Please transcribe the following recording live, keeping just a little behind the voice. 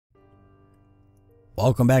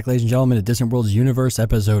Welcome back, ladies and gentlemen, to Distant Worlds Universe,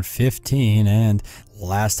 episode 15. And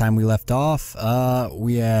last time we left off,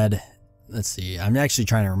 we had, let's see, I'm actually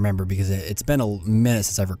trying to remember because it's been a minute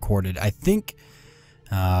since I've recorded. I think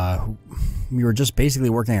we were just basically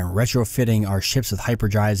working on retrofitting our ships with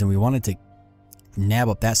hyperdrives, and we wanted to nab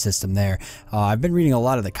up that system there. I've been reading a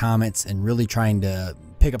lot of the comments and really trying to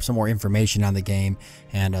pick up some more information on the game,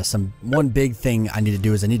 and one big thing I need to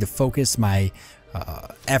do is I need to focus my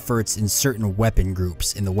efforts in certain weapon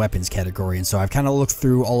groups in the weapons category. And so I've kind of looked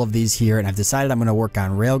through all of these here, and I've decided I'm going to work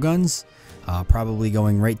on railguns, probably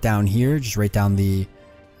going right down here, just right down the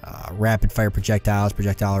rapid fire projectiles,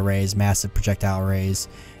 projectile arrays, massive projectile arrays,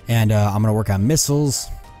 and I'm going to work on missiles,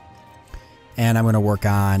 and I'm going to work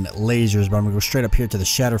on lasers, but I'm going to go straight up here to the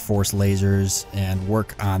Shatter Force lasers and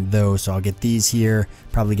work on those. So I'll get these here,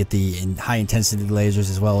 probably get the high intensity lasers,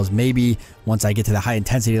 as well as maybe once I get to the high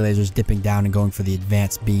intensity lasers, dipping down and going for the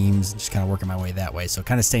advanced beams, and just kind of working my way that way. So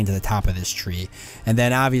kind of staying to the top of this tree. And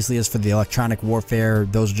then obviously as for the electronic warfare,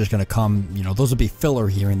 those are just going to come, you know, those will be filler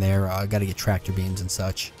here and there. I got to get tractor beams and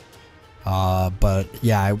such. But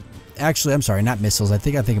yeah, actually, I'm sorry, not missiles. I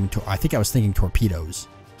think I was thinking torpedoes.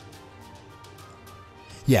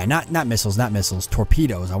 Yeah, not missiles,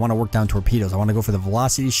 torpedoes. I want to work down torpedoes. I want to go for the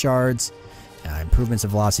velocity shards, improvements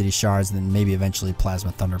of velocity shards, and then maybe eventually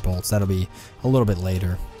plasma thunderbolts. That'll be a little bit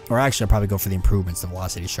later. Or actually, I'll probably go for the improvements of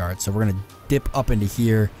velocity shards. So we're going to dip up into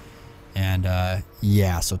here, and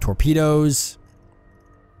yeah, so torpedoes,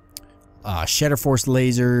 Shatter Force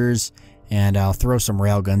lasers, and I'll throw some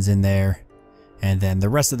railguns in there. And then the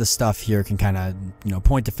rest of the stuff here can kind of, you know,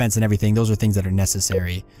 point defense and everything. Those are things that are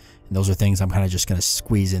necessary. And those are things I'm kind of just going to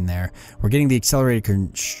squeeze in there. We're getting the accelerated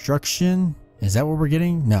construction. Is that what we're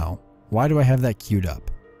getting? No. Why do I have that queued up?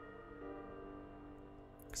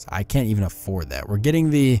 Because I can't even afford that. We're getting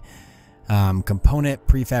the component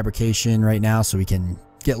prefabrication right now, so we can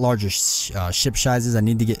get larger ship sizes. I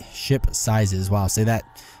need to get ship sizes. Wow, say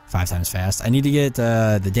that 5 times fast. I need to get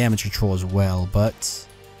the damage control as well, but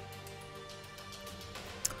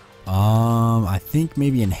I think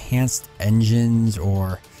maybe enhanced engines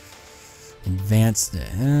or enhanced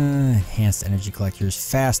energy collectors,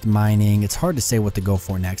 fast mining. It's hard to say what to go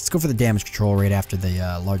for next. Let's go for the damage control right after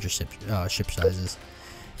the larger ship sizes,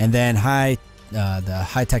 and then the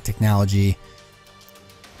high-tech technology.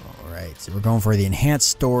 All right, so we're going for the enhanced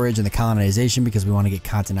storage and the colonization because we want to get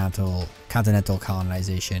continental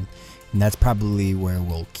colonization, and that's probably where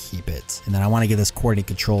we'll keep it. And then I want to get this coordinate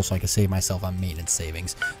control so I can save myself on maintenance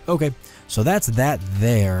savings. Okay, so that's that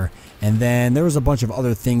there. And then there was a bunch of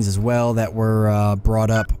other things as well that were brought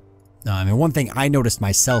up. And one thing I noticed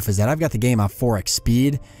myself is that I've got the game on 4x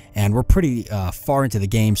speed, and we're pretty far into the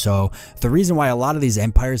game. So the reason why a lot of these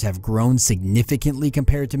empires have grown significantly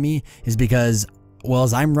compared to me is because, well,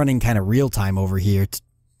 as I'm running kind of real time over here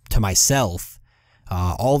to myself,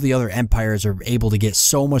 all the other empires are able to get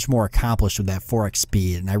so much more accomplished with that 4x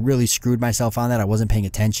speed, and I really screwed myself on that. I wasn't paying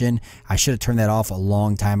attention. I should have turned that off a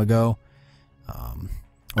long time ago,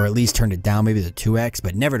 or at least turned it down, maybe to 2x,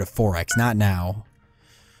 but never to 4x, not now.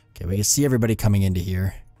 Okay, we can see everybody coming into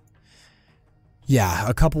here. Yeah,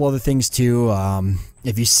 a couple other things too.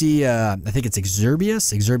 If you see, I think it's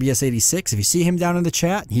Exurbius86. If you see him down in the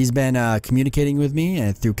chat, he's been communicating with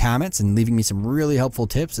me through comments and leaving me some really helpful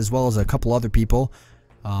tips, as well as a couple other people.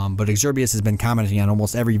 But Exurbius has been commenting on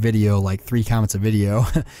almost every video, like 3 comments a video,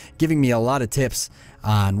 giving me a lot of tips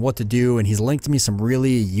on what to do, and he's linked me some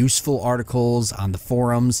really useful articles on the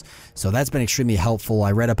forums, so that's been extremely helpful.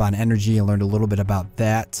 I read up on energy and learned a little bit about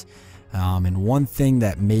that. And one thing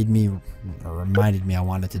that reminded me I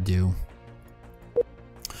wanted to do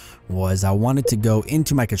was I wanted to go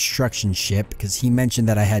into my construction ship because he mentioned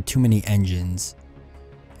that I had too many engines,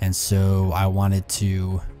 and so I wanted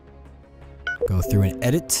to go through and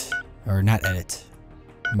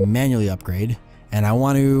manually upgrade, and I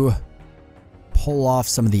want to pull off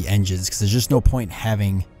some of the engines because there's just no point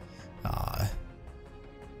having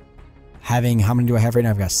how many do I have right now?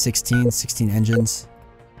 I've got 16 engines.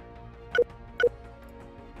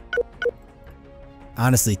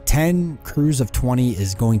 Honestly, 10 crews of 20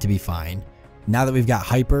 is going to be fine. Now that we've got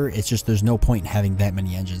hyper, it's just there's no point in having that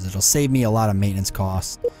many engines. It'll save me a lot of maintenance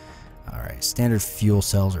costs. Alright, standard fuel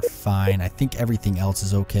cells are fine. I think everything else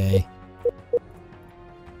is okay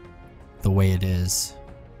the way it is.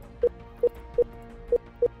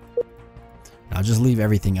 I'll just leave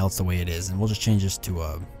everything else the way it is, and we'll just change this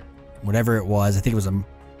to whatever it was. I think it was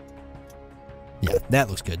yeah, that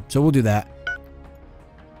looks good. So we'll do that.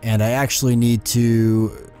 And I actually need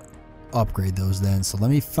to upgrade those then. So let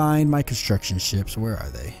me find my construction ships. Where are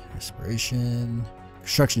they? Inspiration,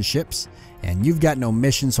 construction ships. And you've got no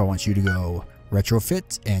mission, so I want you to go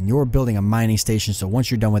Retrofit, and you're building a mining station, so once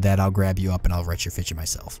you're done with that, I'll grab you up and I'll retrofit you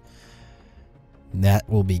myself. That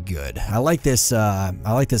will be good. I like this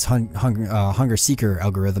hunger seeker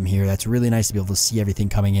algorithm here. That's really nice to be able to see everything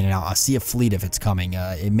coming in and out. I'll see a fleet if it's coming.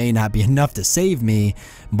 It may not be enough to save me,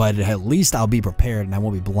 but at least I'll be prepared and I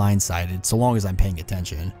won't be blindsided so long as I'm paying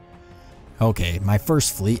attention. Okay, my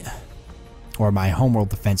first fleet, or my homeworld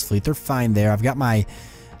defense fleet, they're fine there. I've got my...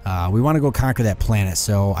 we want to go conquer that planet,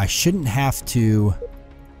 so I shouldn't have to...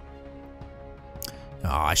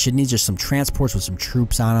 I should need just some transports with some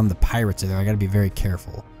troops on them. The pirates are there. I got to be very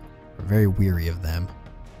careful. We're very weary of them.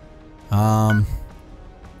 I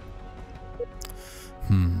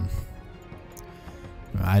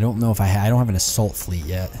don't know if I don't have an assault fleet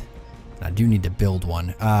yet. I do need to build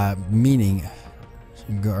one. Talking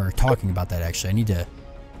about that, actually, I need to...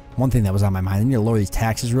 One thing that was on my mind, I need to lower these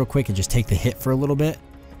taxes real quick and just take the hit for a little bit.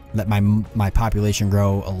 Let my population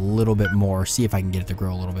grow a little bit more. See if I can get it to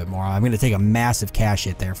grow a little bit more. I'm going to take a massive cash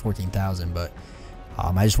hit there, 14,000, but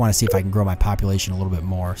I just want to see if I can grow my population a little bit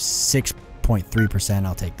more. 6.3%,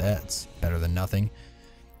 I'll take that. It's better than nothing.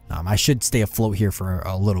 I should stay afloat here for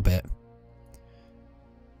a little bit,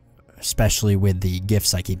 especially with the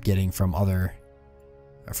gifts I keep getting from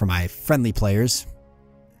my friendly players.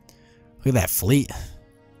 Look at that fleet.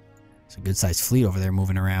 It's a good-sized fleet over there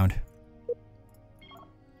moving around.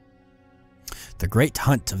 The great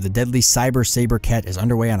hunt of the deadly cyber saber cat is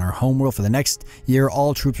underway on our homeworld. For the next year,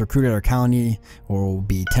 all troops recruited at our colony will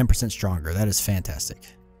be 10% stronger. That is fantastic.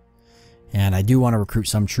 And I do want to recruit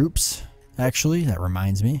some troops, actually. That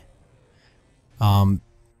reminds me.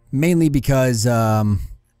 Mainly because...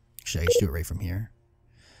 actually, I should do it right from here.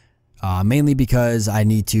 Mainly because I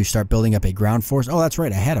need to start building up a ground force. Oh, that's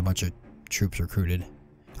right. I had a bunch of troops recruited.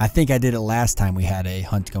 I think I did it last time we had a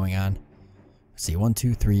hunt going on. Let's see, 1,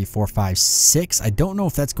 2, 3, 4, 5, 6. I don't know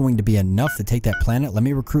if that's going to be enough to take that planet. Let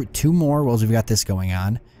me recruit 2 more while we've got this going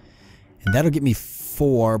on. And that'll get me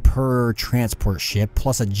 4 per transport ship,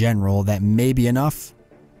 plus a general. That may be enough.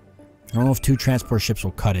 I don't know if 2 transport ships will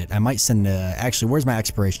cut it. I might send actually, where's my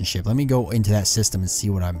exploration ship? Let me go into that system and see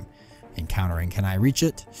what I'm encountering. Can I reach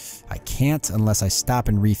it? I can't unless I stop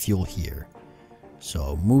and refuel here.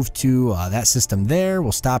 So move to that system there.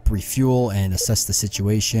 We'll stop, refuel, and assess the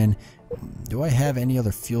situation. Do I have any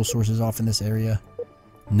other fuel sources off in this area?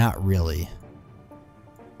 Not really.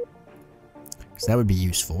 Because that would be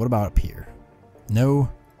useful. What about up here?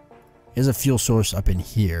 No. There's a fuel source up in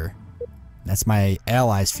here. That's my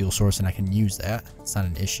allies' fuel source, and I can use that. It's not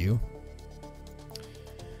an issue.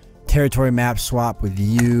 Territory map swap with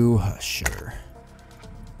you. Sure.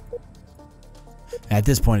 At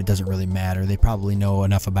this point, it doesn't really matter. They probably know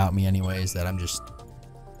enough about me anyways that I'm just...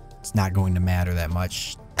 It's not going to matter that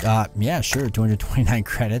much. Yeah, sure. 229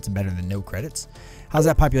 credits. Better than no credits. How's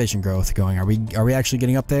that population growth going? Are we actually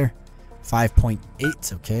getting up there?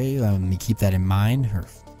 5.8. Okay, let me keep that in mind. Or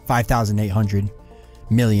 5,800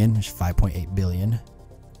 million. There's 5.8 billion.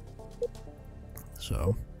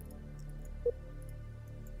 So...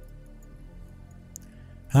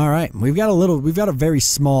 All right, we've got a very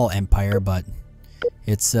small empire, but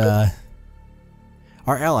it's our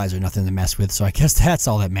allies are nothing to mess with, so I guess that's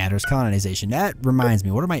all that matters. Colonization. That reminds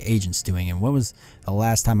me, what are my agents doing, and when was the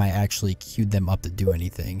last time I actually queued them up to do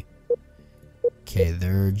anything? Okay,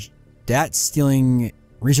 that's stealing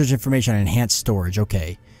research information and enhanced storage.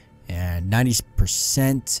 Okay, and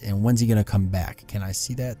 90%. And when's he gonna come back? Can I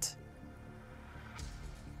see that?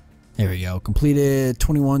 There we go. Completed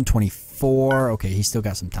 21, 24. Okay, he's still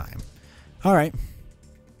got some time. All right.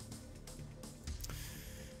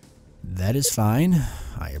 That is fine.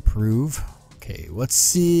 I approve. Okay, let's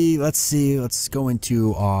see. Let's go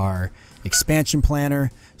into our expansion planner.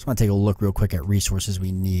 Just want to take a look real quick at resources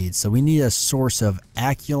we need. So we need a source of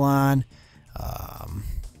Aculon.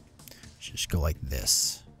 Just go like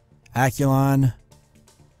this. Aculon,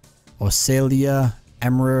 Ocelia,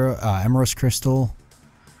 Emerald Crystal,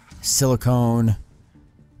 Silicone,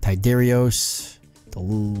 Tidarios,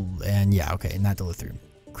 and yeah, okay, not the Lithium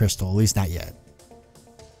Crystal, at least not yet.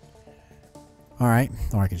 Alright,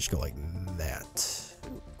 or I can just go like that.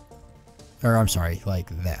 Or, I'm sorry, like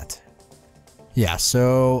that. Yeah,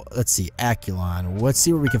 so, let's see, Aculon. Let's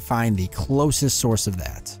see where we can find the closest source of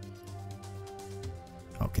that.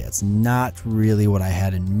 Okay, that's not really what I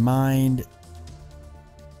had in mind.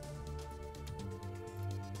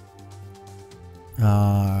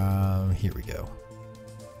 Here we go.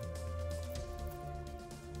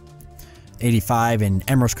 85 and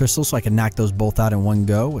Emerald Crystal, so I can knock those both out in one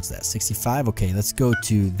go. What's that? 65? Okay, let's go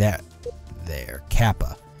to that there.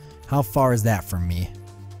 Kappa. How far is that from me?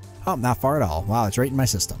 Oh, not far at all. Wow, it's right in my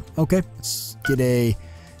system. Okay, let's get a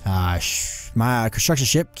My construction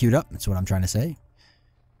ship queued up. That's what I'm trying to say.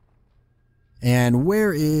 And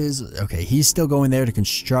where is... Okay, he's still going there to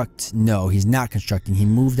construct. No, he's not constructing. He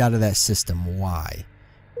moved out of that system. Why?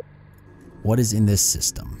 What is in this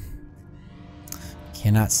system?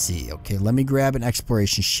 Cannot see. Okay, let me grab an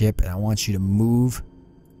exploration ship, and I want you to move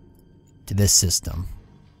to this system.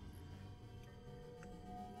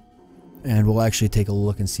 And we'll actually take a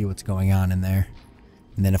look and see what's going on in there.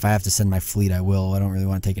 And then if I have to send my fleet, I will. I don't really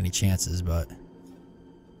want to take any chances, but...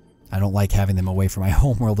 I don't like having them away from my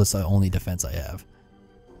homeworld. That's the only defense I have.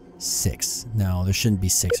 6. No, there shouldn't be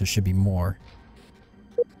 6. There should be more.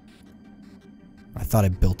 I thought I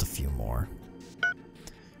built a few more.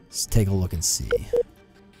 Let's take a look and see.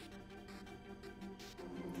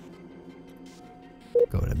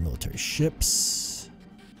 Go to military ships.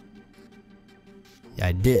 Yeah,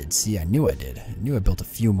 I did. See, I knew I did. I knew I built a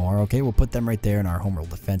few more. Okay, we'll put them right there in our homeworld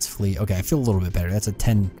defense fleet. Okay, I feel a little bit better. That's a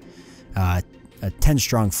 10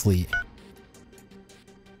 strong fleet.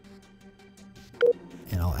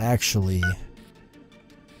 And I'll actually...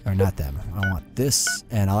 Or not them. I want this,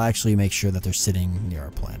 and I'll actually make sure that they're sitting near our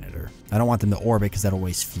planet. Or I don't want them to orbit because that'll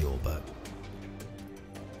waste fuel, but...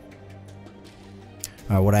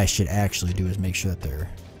 what I should actually do is make sure that they're...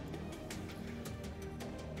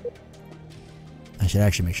 I should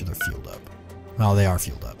actually make sure they're fueled up. Well, they are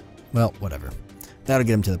fueled up. Well, whatever. That'll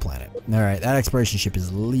get them to the planet. Alright, that exploration ship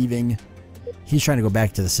is leaving. He's trying to go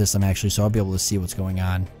back to the system, actually, so I'll be able to see what's going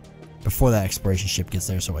on before that exploration ship gets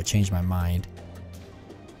there, so I changed my mind.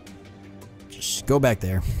 Just go back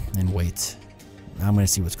there and wait. I'm going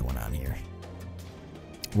to see what's going on here.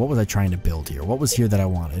 What was I trying to build here? What was here that I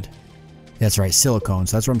wanted? That's right, silicone.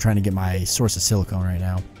 So that's where I'm trying to get my source of silicone right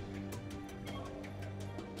now.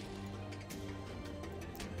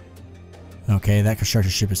 Okay, that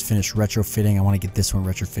construction ship is finished retrofitting. I want to get this one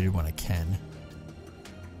retrofitted when I can.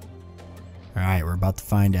 Alright, we're about to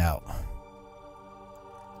find out.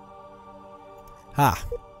 Ha!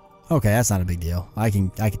 Okay, that's not a big deal. I can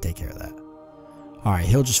take care of that. Alright,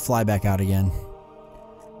 he'll just fly back out again.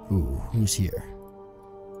 Ooh, who's here?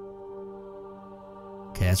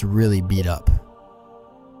 Okay, that's really beat up.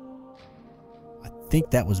 I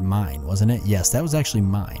think that was mine, wasn't it? Yes, that was actually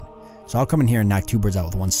mine. So I'll come in here and knock 2 birds out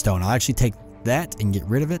with 1 stone. I'll actually take that and get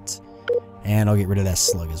rid of it. And I'll get rid of that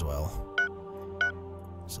slug as well.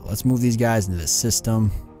 So let's move these guys into the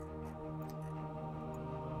system.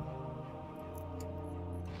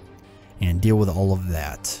 And deal with all of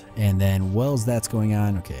that. And then whilst that's going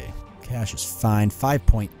on, okay, cash is fine.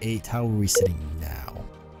 5.8, how are we sitting now?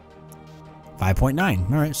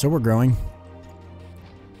 5.9, alright, so we're growing.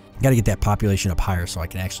 Gotta get that population up higher so I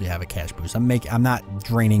can actually have a cash boost. I'm not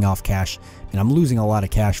draining off cash, and I'm losing a lot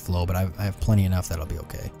of cash flow, but I have plenty enough that'll be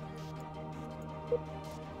okay.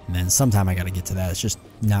 And then sometime I gotta get to that. It's just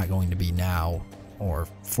not going to be now, or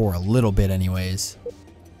for a little bit anyways.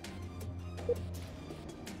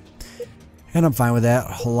 And I'm fine with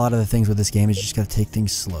that. A lot of the things with this game is you just gotta take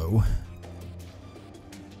things slow.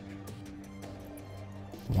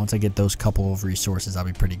 Once I get those couple of resources, I'll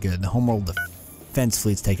be pretty good. The homeworld defense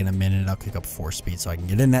fleet's taking a minute. I'll kick up 4 speed so I can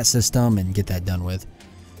get in that system and get that done with.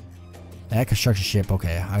 That construction ship,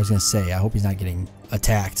 okay, I was gonna say, I hope he's not getting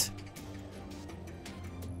attacked.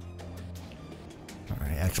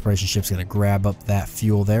 Alright, exploration ship's gonna grab up that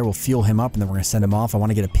fuel there. We'll fuel him up and then we're gonna send him off. I want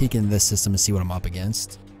to get a peek into this system and see what I'm up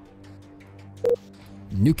against.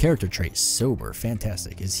 New character trait, sober,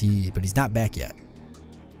 fantastic. Is he, but he's not back yet.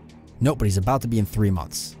 Nope, but he's about to be in 3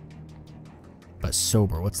 months. But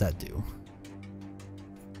sober, what's that do?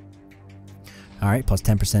 Alright, plus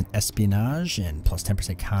 10% espionage, and plus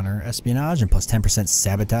 10% counter espionage, and plus 10%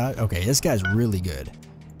 sabotage. Okay, this guy's really good.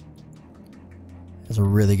 He's a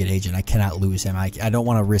really good agent. I cannot lose him. I don't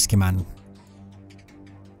want to risk him on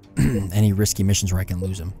any risky missions where I can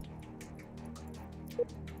lose him.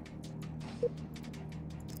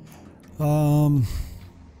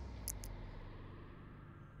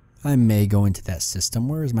 I may go into that system.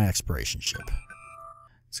 Where is my exploration ship?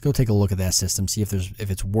 Let's go take a look at that system, see if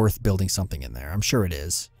it's worth building something in there. I'm sure it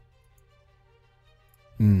is.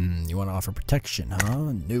 You want to offer protection,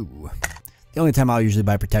 huh? No. The only time I'll usually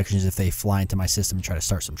buy protection is if they fly into my system and try to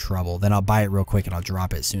start some trouble. Then I'll buy it real quick and I'll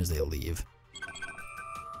drop it as soon as they leave.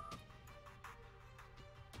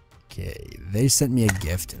 Okay, they sent me a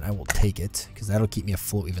gift and I will take it because that'll keep me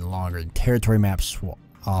afloat even longer. Territory maps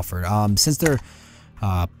offered. Since they're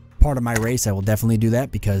part of my race, I will definitely do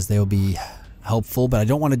that because they'll be helpful, but I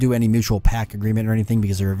don't want to do any mutual pack agreement or anything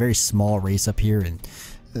because they're a very small race up here and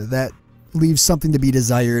that leaves something to be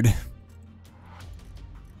desired.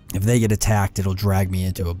 If they get attacked, it'll drag me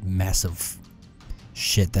into a mess of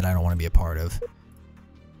shit that I don't want to be a part of.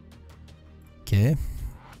 Okay.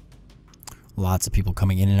 Lots of people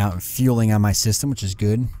coming in and out and fueling on my system, which is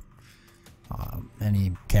good.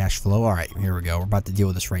 Any cash flow? All right, here we go. We're about to deal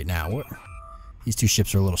with this right now. What? These two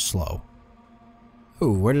ships are a little slow.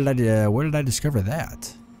 Oh, where did I discover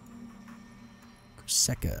that?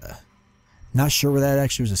 Corsica. Not sure where that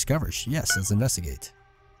actually was discovered. Yes, let's investigate.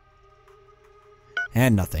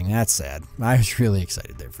 And nothing. That's sad. I was really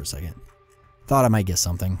excited there for a second. Thought I might get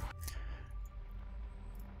something.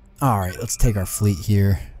 Alright, let's take our fleet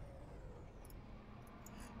here.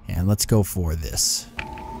 And let's go for this.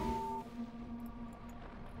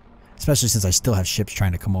 Especially since I still have ships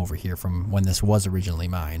trying to come over here from when this was originally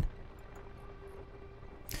mine.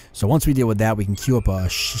 So once we deal with that, we can queue up a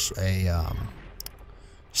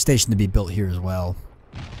station to be built here as well.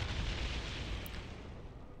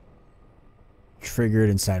 Triggered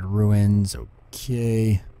inside ruins.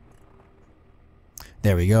 Okay.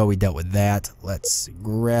 There we go. We dealt with that. Let's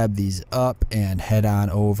grab these up and head on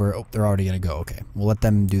over. Oh, they're already going to go. Okay. We'll let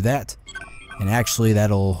them do that. And actually,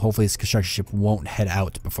 hopefully this construction ship won't head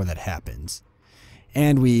out before that happens.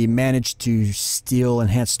 And we managed to steal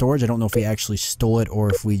enhanced storage. I don't know if we actually stole it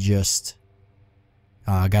or if we just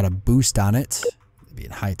got a boost on it. It'd be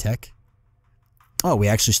in high tech. Oh, we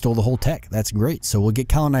actually stole the whole tech. That's great. So we'll get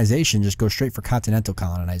colonization. Just go straight for continental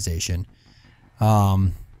colonization.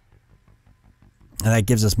 And that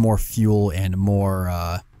gives us more fuel and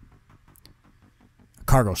more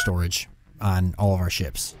cargo storage on all of our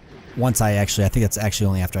ships. Once I think that's actually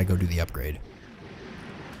only after I go do the upgrade.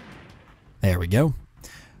 There we go.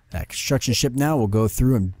 That construction ship now, we'll go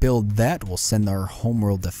through and build that. We'll send our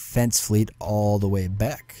homeworld defense fleet all the way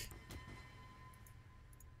back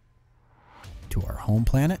to our home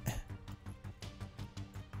planet.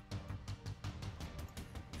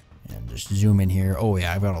 And just zoom in here. Oh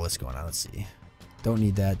yeah, I've got all this going on. Let's see. Don't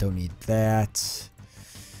need that, don't need that.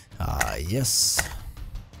 Yes.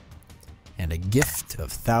 And a gift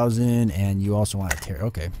of 1,000, and you also want a tear.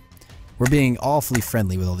 Okay. We're being awfully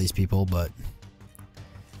friendly with all these people, but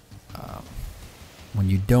when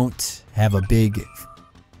you don't have a big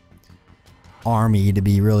army to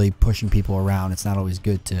be really pushing people around, it's not always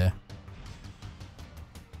good to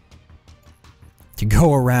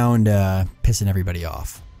go around pissing everybody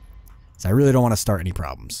off. So I really don't want to start any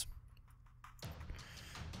problems.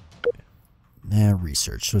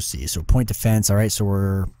 Research. Let's see. So point defense. All right. So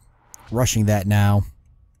we're rushing that now.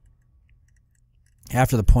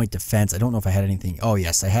 After the point defense, I don't know if I had anything. Oh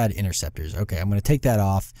yes, I had interceptors. Okay, I'm going to take that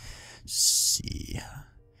off. Let's see.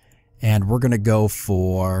 And we're going to go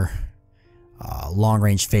for long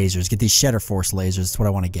range phasers. Get these Shatter Force lasers. That's what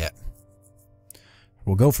I want to get.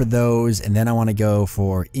 We'll go for those, and then I want to go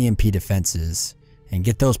for EMP defenses and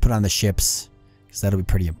get those put on the ships because that'll be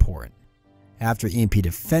pretty important. After EMP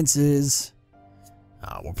defenses,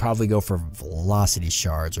 we'll probably go for velocity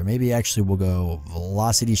shards, or maybe actually we'll go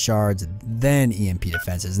velocity shards, then EMP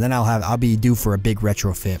defenses. Then I'll be due for a big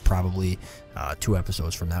retrofit, probably 2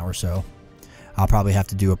 episodes from now or so. I'll probably have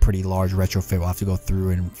to do a pretty large retrofit. We'll have to go through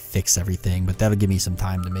and fix everything, but that'll give me some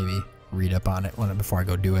time to maybe read up on it before I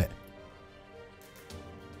go do it.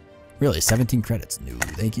 Really, 17 credits. No,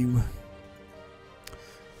 thank you.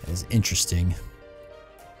 That is interesting.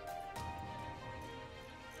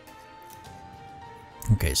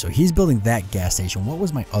 Okay, so he's building that gas station. What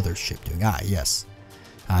was my other ship doing? Ah, yes.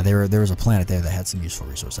 There was a planet there that had some useful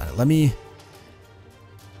resource on it. Let me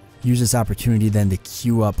use this opportunity then to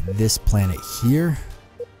queue up this planet here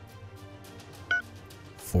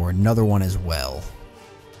for another one as well.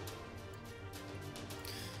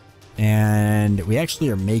 And we actually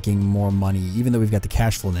are making more money. Even though we've got the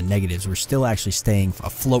cash flow in the negatives, we're still actually staying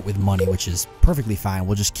afloat with money, which is perfectly fine.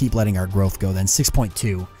 We'll just keep letting our growth go then.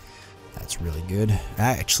 6.2. That's really good.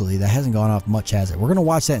 Actually, that hasn't gone off much, has it? We're going to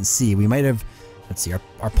watch that and see. We might have... Let's see.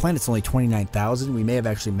 Our planet's only 29,000. We may have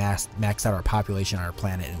actually maxed out our population on our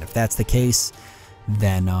planet. And if that's the case,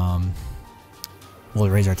 then we'll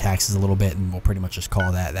raise our taxes a little bit and we'll pretty much just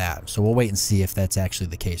call that. So we'll wait and see if that's actually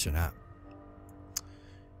the case or not.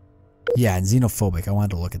 Yeah, and xenophobic. I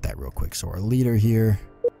wanted to look at that real quick. So our leader here.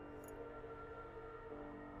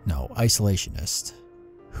 No, isolationist.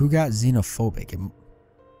 Who got xenophobic?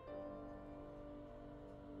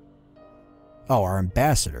 Oh, our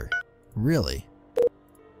ambassador. Really?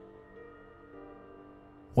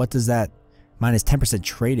 What does that... Minus 10%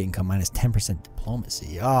 trade income, minus 10%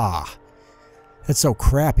 diplomacy. Ah, that's so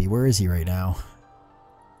crappy. Where is he right now?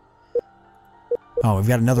 Oh, we've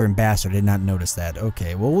got another ambassador. I did not notice that.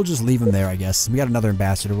 Okay, well, we'll just leave him there, I guess. We got another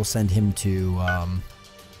ambassador. We'll send him to...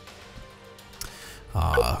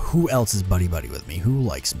 who else is buddy-buddy with me? Who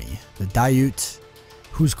likes me? The Daiut.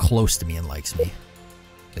 Who's close to me and likes me?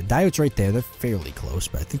 The Diode's right there. They're fairly close,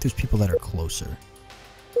 but I think there's people that are closer.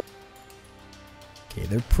 Okay,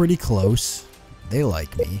 they're pretty close. They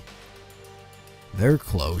like me. They're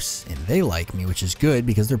close, and they like me, which is good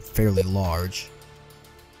because they're fairly large.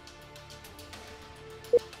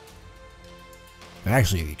 They're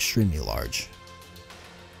actually extremely large.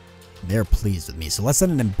 They're pleased with me. So let's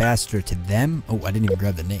send an ambassador to them. Oh, I didn't even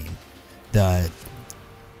grab the name. The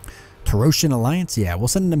Tarosian Alliance? Yeah, we'll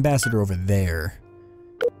send an ambassador over there.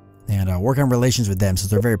 And work on relations with them.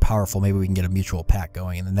 Since they're very powerful, maybe we can get a mutual pact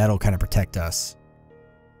going. And then that'll kind of protect us.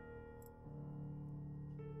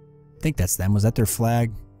 I think that's them. Was that their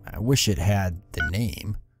flag? I wish it had the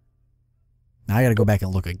name. Now I gotta go back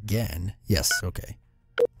and look again. Yes, okay.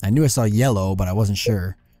 I knew I saw yellow, but I wasn't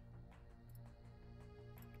sure.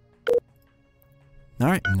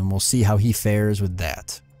 Alright, and then we'll see how he fares with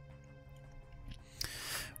that.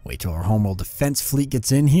 Wait till our homeworld defense fleet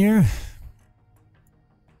gets in here.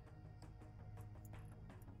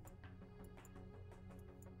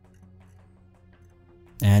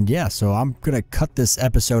 And yeah, so I'm going to cut this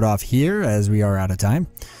episode off here as we are out of time.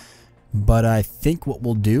 But I think what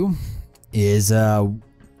we'll do is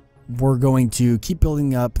we're going to keep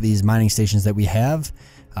building up these mining stations that we have.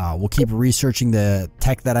 We'll keep researching the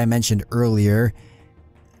tech that I mentioned earlier.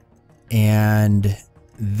 And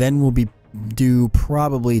then we'll be due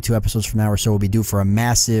probably 2 episodes from now or so. We'll be due for a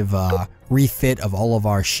massive refit of all of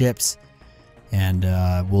our ships. And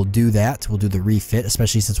we'll do that. We'll do the refit,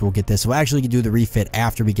 especially since we'll get this. We'll actually do the refit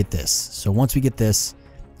after we get this. So once we get this,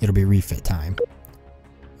 it'll be refit time.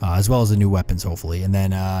 As well as the new weapons, hopefully. And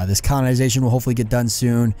then this colonization will hopefully get done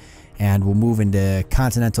soon. And we'll move into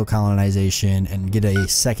continental colonization and get a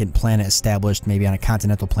second planet established, maybe on a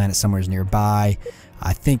continental planet somewhere nearby.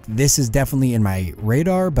 I think this is definitely in my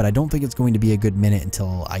radar, but I don't think it's going to be a good minute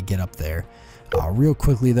until I get up there. Real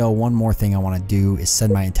quickly though, one more thing I want to do is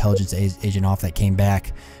send my intelligence agent off that came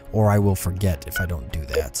back, or I will forget if I don't do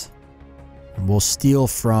that. And we'll steal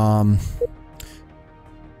from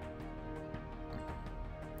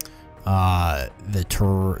the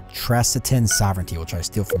Trasitan Sovereignty. We'll try to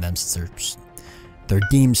steal from them since they're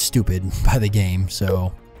deemed stupid by the game,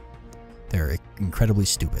 so they're incredibly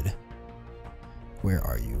stupid. Where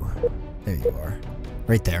are you? There you are.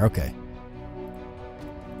 Right there, okay.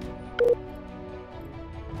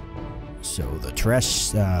 So the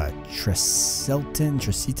Trasitan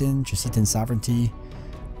Sovereignty.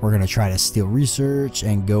 We're going to try to steal research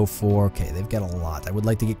and go for... Okay, they've got a lot. I would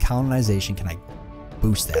like to get colonization. Can I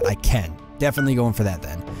boost that? I can. Definitely going for that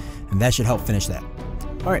then. And that should help finish that.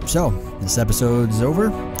 Alright, so this episode's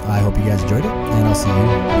over. I hope you guys enjoyed it, and I'll see you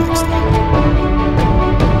next time.